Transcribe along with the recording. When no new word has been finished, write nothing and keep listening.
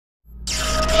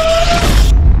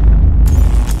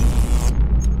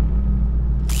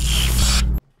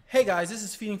Hey guys, this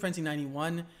is Feeding Frenzy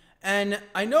 91, and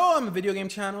I know I'm a video game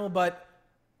channel, but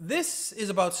this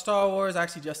is about Star Wars. I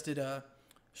actually just did a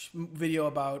video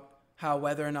about how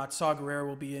whether or not Saw Gerrera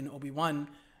will be in Obi-Wan,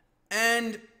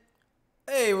 and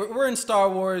hey, we're in Star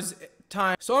Wars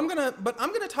time, so I'm gonna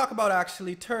talk about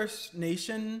actually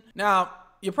Turfnation. Now,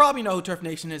 you probably know who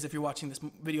Turfnation is if you're watching this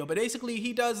video, but basically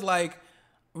he does like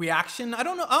reaction. I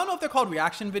don't know if they're called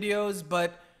reaction videos,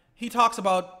 but he talks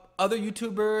about other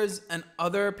YouTubers and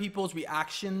other people's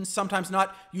reactions, sometimes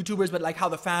not YouTubers, but like how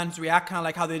the fans react, kind of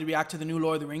like how they react to the new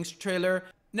Lord of the Rings trailer.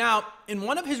 Now, in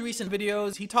one of his recent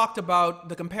videos, he talked about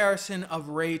the comparison of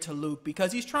Rey to Luke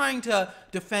because he's trying to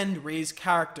defend Rey's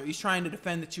character. He's trying to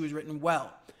defend that she was written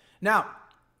well. Now,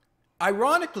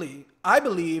 ironically, I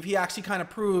believe he actually kind of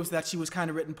proves that she was kind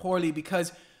of written poorly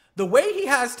because the way he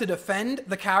has to defend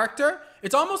the character,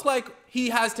 it's almost like he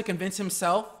has to convince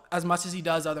himself as much as he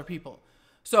does other people.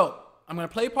 So, I'm going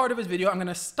to play part of his video. I'm going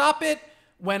to stop it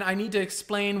when I need to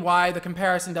explain why the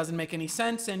comparison doesn't make any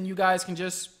sense, and you guys can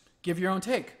just give your own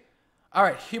take.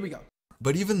 Alright, here we go.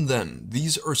 But even then,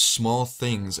 these are small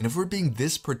things, and if we're being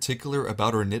this particular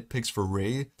about our nitpicks for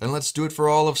Rey, then let's do it for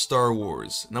all of Star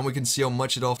Wars. Now we can see how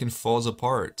much it often falls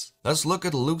apart. Let's look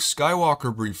at Luke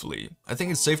Skywalker briefly. I think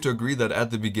it's safe to agree that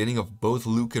at the beginning of both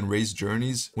Luke and Rey's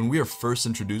journeys, when we are first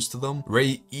introduced to them,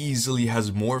 Rey easily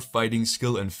has more fighting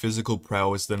skill and physical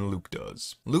prowess than Luke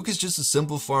does. Luke is just a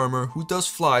simple farmer who does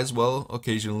flies well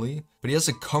occasionally, but he has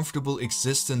a comfortable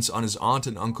existence on his aunt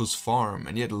and uncle's farm,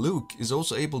 and yet Luke is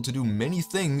also able to do many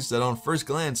things that on first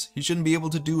glance he shouldn't be able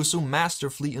to do so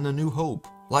masterfully in A New Hope.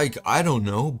 Like, I don't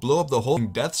know, blow up the whole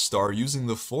Death Star using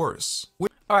the Force.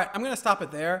 Alright, I'm going to stop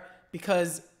it there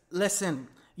because, listen,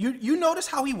 you notice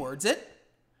how he words it?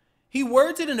 He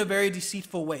words it in a very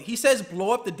deceitful way. He says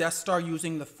blow up the Death Star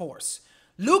using the Force.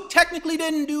 Luke technically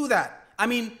didn't do that. I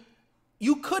mean,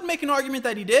 you could make an argument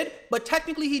that he did, but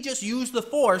technically he just used the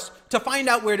Force to find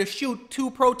out where to shoot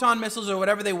 2 proton missiles or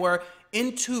whatever they were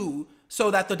into so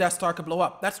that the Death Star could blow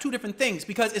up. That's 2 different things,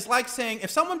 because it's like saying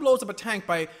if someone blows up a tank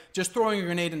by just throwing a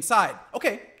grenade inside,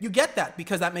 okay, you get that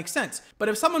because that makes sense. But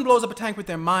if someone blows up a tank with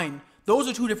their mind, those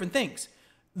are 2 different things.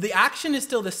 The action is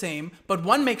still the same, but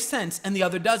one makes sense and the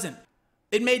other doesn't.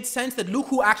 It made sense that Luke,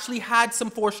 who actually had some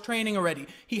Force training already,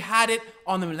 he had it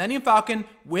on the Millennium Falcon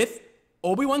with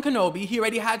Obi-Wan Kenobi. He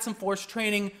already had some Force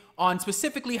training on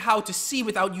specifically how to see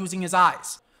without using his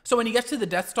eyes. So when he gets to the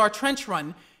Death Star trench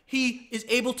run, he is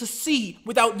able to see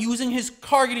without using his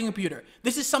targeting computer.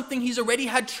 This is something he's already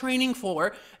had training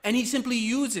for, and he simply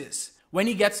uses when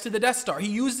he gets to the Death Star. He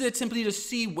uses it simply to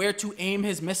see where to aim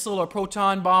his missile or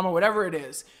proton bomb or whatever it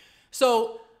is.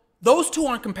 So those 2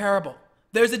 aren't comparable.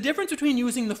 There's a difference between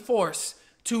using the Force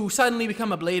to suddenly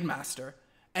become a Blade Master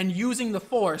and using the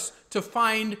Force to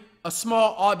find a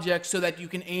small object so that you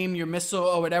can aim your missile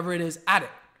or whatever it is at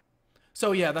it.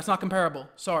 So yeah, that's not comparable.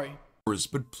 Sorry.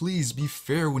 But please be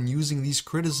fair when using these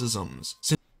criticisms.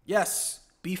 Yes,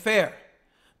 be fair.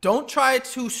 Don't try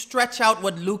to stretch out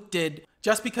what Luke did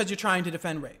just because you're trying to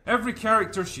defend Rey. Every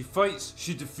character she fights,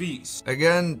 she defeats.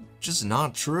 Again, just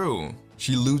not true.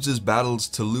 She loses battles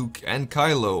to Luke and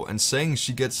Kylo, and saying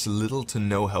she gets little to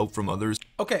no help from others.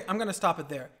 Okay, I'm gonna stop it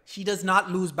there. She does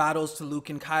not lose battles to Luke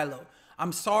and Kylo.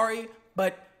 I'm sorry,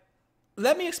 but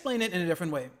let me explain it in a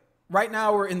different way. Right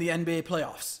now, we're in the NBA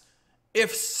playoffs.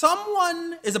 If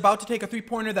someone is about to take a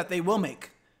 3-pointer that they will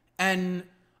make, and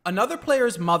another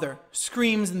player's mother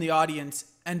screams in the audience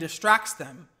and distracts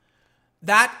them,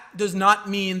 that does not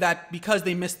mean that because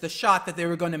they missed the shot that they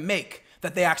were going to make,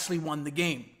 that they actually won the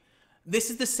game. This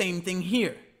is the same thing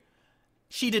here.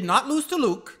 She did not lose to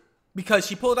Luke because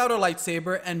she pulled out her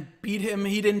lightsaber and beat him.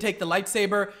 He didn't take the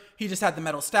lightsaber. He just had the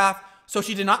metal staff. So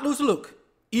she did not lose to Luke,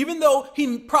 even though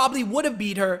he probably would have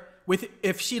beat her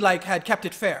if she had kept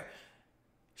it fair.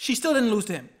 She still didn't lose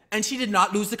to him. And she did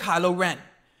not lose to Kylo Ren,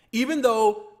 even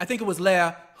though I think it was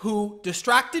Leia who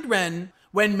distracted Ren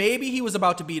when maybe he was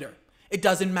about to beat her. It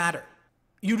doesn't matter.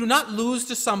 You do not lose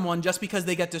to someone just because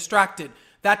they get distracted.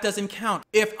 That doesn't count.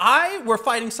 If I were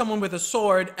fighting someone with a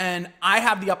sword and I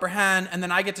have the upper hand and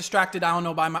then I get distracted, I don't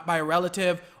know, by a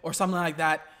relative or something like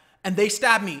that, and they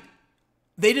stab me,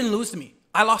 they didn't lose to me.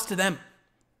 I lost to them.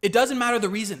 It doesn't matter the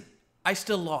reason. I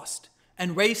still lost.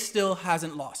 And Rey still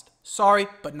hasn't lost. Sorry,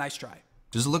 but nice try.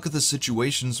 Just look at the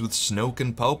situations with Snoke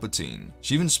and Palpatine.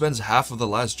 She even spends half of The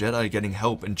Last Jedi getting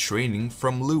help and training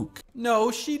from Luke. No,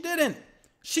 she didn't.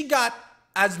 She got,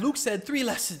 as Luke said, 3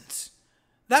 lessons.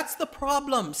 That's the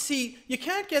problem. See, you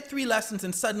can't get 3 lessons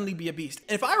and suddenly be a beast.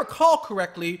 If I recall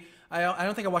correctly, I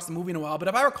don't think I watched the movie in a while, but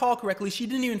if I recall correctly, she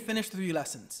didn't even finish the 3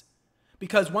 lessons.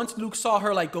 because once Luke saw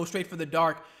her like go straight for the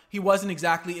dark, he wasn't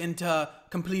exactly into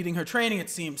completing her training, it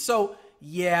seems. So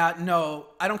yeah, no,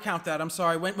 I don't count that. I'm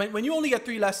sorry. When you only get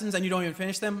 3 lessons and you don't even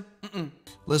finish them,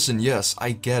 Listen, yes,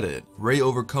 I get it. Rey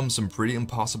overcomes some pretty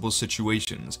impossible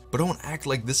situations, but don't act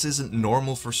like this isn't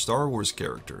normal for Star Wars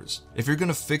characters. If you're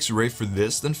gonna fix Rey for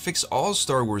this, then fix all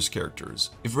Star Wars characters.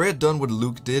 If Rey had done what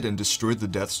Luke did and destroyed the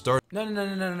Death Star...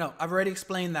 No. I've already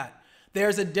explained that.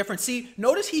 There's a difference. See,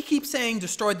 notice he keeps saying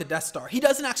destroyed the Death Star. He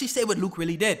doesn't actually say what Luke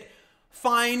really did.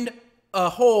 Find a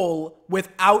hole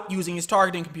without using his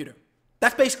targeting computer.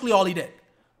 That's basically all he did.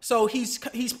 So he's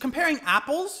comparing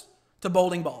apples to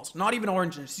bowling balls. Not even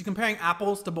oranges. He's comparing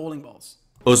apples to bowling balls.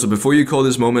 Also, before you call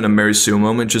this moment a Mary Sue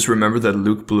moment, just remember that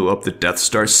Luke blew up the Death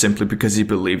Star simply because he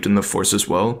believed in the Force as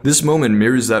well. This moment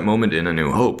mirrors that moment in A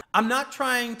New Hope. I'm not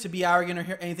trying to be arrogant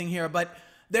or anything here, but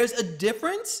there's a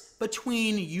difference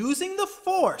between using the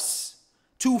Force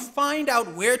to find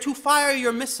out where to fire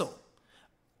your missile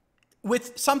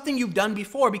with something you've done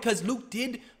before, because Luke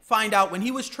did find out when he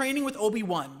was training with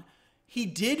Obi-Wan, he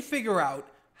did figure out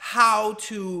how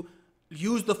to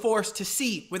use the Force to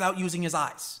see without using his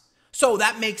eyes. So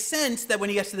that makes sense that when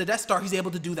he gets to the Death Star, he's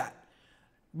able to do that.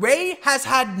 Rey has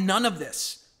had none of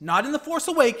this. Not in The Force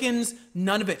Awakens,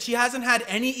 none of it. She hasn't had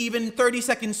any even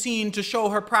 30-second scene to show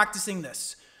her practicing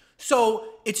this. So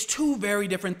it's 2 very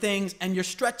different things, and you're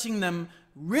stretching them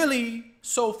really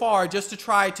so far just to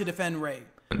try to defend Rey.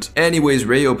 Anyways,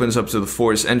 Rey opens up to the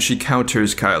Force and she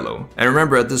counters Kylo. And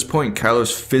remember, at this point,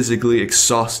 Kylo's physically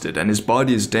exhausted and his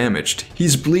body is damaged.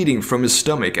 He's bleeding from his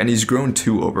stomach and he's grown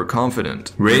too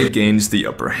overconfident. Rey gains the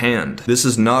upper hand. This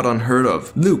is not unheard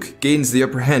of. Luke gains the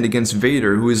upper hand against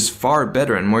Vader, who is far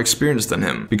better and more experienced than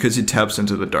him, because he taps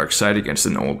into the dark side against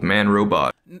an old man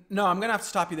robot. No, I'm gonna have to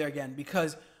stop you there again,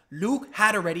 because Luke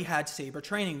had already had saber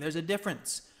training. There's a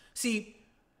difference. See,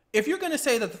 if you're going to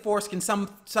say that the Force can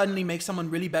suddenly make someone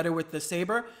really better with the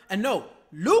saber, and no,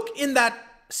 Luke in that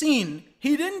scene,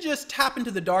 he didn't just tap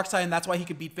into the dark side and that's why he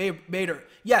could beat Vader.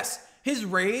 Yes, his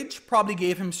rage probably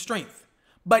gave him strength,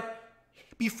 but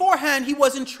beforehand, he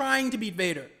wasn't trying to beat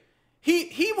Vader.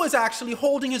 He was actually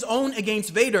holding his own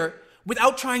against Vader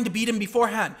without trying to beat him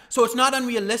beforehand. So it's not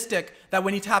unrealistic that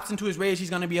when he taps into his rage, he's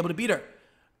going to be able to beat her.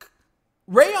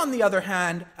 Rey, on the other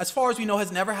hand, as far as we know,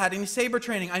 has never had any saber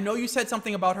training. I know you said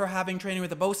something about her having training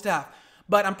with a bow staff,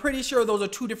 but I'm pretty sure those are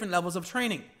 2 different levels of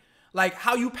training. Like,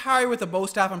 how you parry with a bow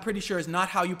staff, I'm pretty sure is not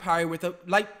how you parry with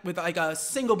a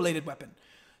single-bladed weapon.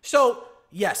 So,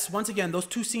 yes, once again, those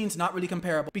 2 scenes not really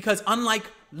comparable, because unlike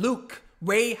Luke,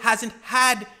 Rey hasn't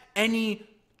had any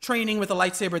training with a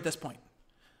lightsaber at this point.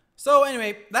 So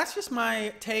anyway, that's just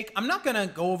my take. I'm not gonna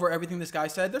go over everything this guy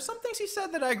said. There's some things he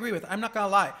said that I agree with. I'm not gonna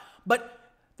lie. But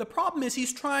the problem is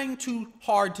he's trying too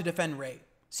hard to defend Rey.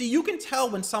 See, you can tell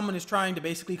when someone is trying to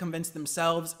basically convince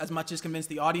themselves as much as convince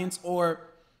the audience, or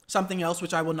something else,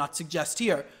 which I will not suggest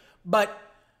here. But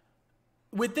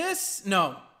with this,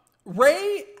 no.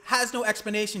 Rey has no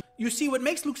explanation. You see, what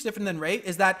makes Luke different than Rey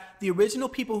is that the original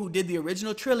people who did the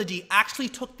original trilogy actually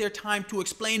took their time to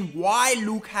explain why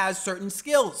Luke has certain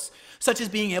skills, such as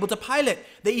being able to pilot.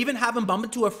 They even have him bump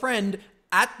into a friend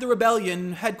at the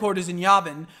Rebellion headquarters in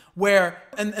Yavin, where,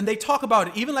 and they talk about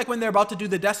it, even like when they're about to do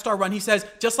the Death Star run, he says,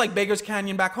 just like Beggar's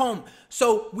Canyon back home.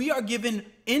 So we are given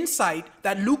insight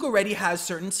that Luke already has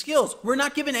certain skills. We're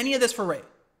not given any of this for Rey.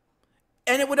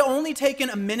 And it would have only taken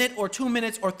a minute or 2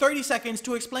 minutes or 30 seconds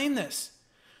to explain this.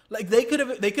 Like they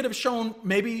could have shown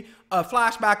maybe a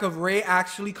flashback of Rey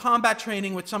actually combat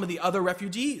training with some of the other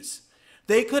refugees.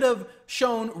 They could have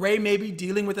shown Rey maybe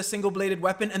dealing with a single-bladed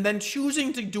weapon and then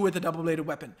choosing to do with a double-bladed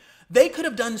weapon. They could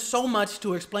have done so much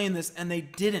to explain this, and they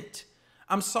didn't.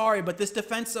 I'm sorry, but this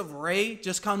defense of Rey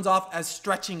just comes off as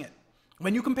stretching it.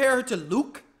 When you compare her to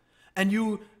Luke, and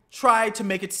you try to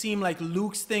make it seem like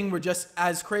Luke's thing were just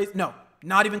as crazy, no,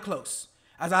 not even close,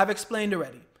 as I've explained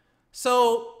already.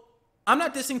 So, I'm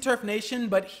not dissing Turfnation,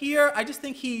 but here, I just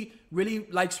think he really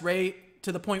likes Rey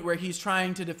to the point where he's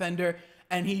trying to defend her,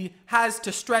 and he has to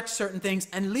stretch certain things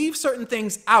and leave certain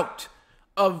things out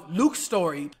of Luke's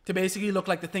story to basically look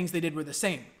like the things they did were the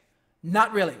same.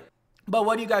 Not really. But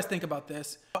what do you guys think about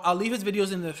this? I'll leave his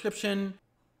videos in the description.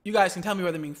 You guys can tell me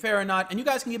whether I'm being fair or not, and you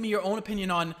guys can give me your own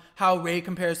opinion on how Rey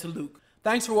compares to Luke.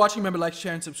 Thanks for watching. Remember to like,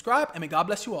 share, and subscribe, and may God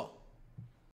bless you all.